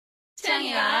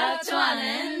창이가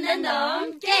좋아하는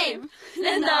랜덤 게임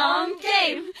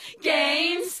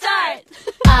게임 스타트.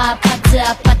 아파트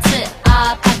아파트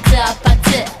아파트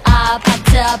아파트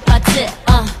아파트 아파트 아파트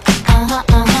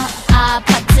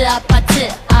아파트 아파트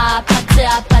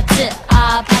아파트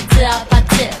아파트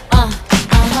아파트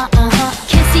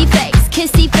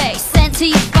kissy face sent to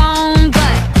your phone,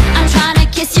 but I'm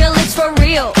tryna kiss your lips for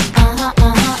real.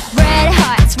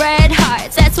 Red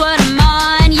hearts, that's what I'm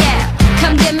on, yeah.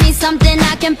 Come give me something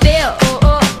I can feel.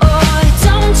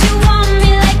 Don't you want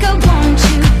me like I want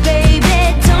you, baby?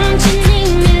 Don't you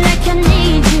need me like I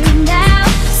need you now?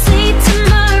 See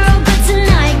tomorrow, but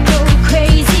tonight go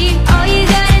crazy. All you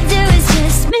gotta do is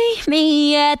just meet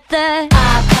me at the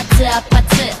아파트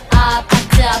아파트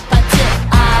아파트 아파트 아파트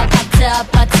아파트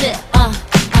아파트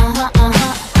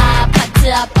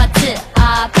아파트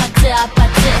아파트 아파트 아파트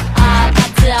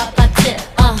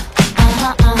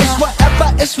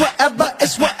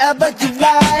It's whatever you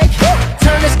like.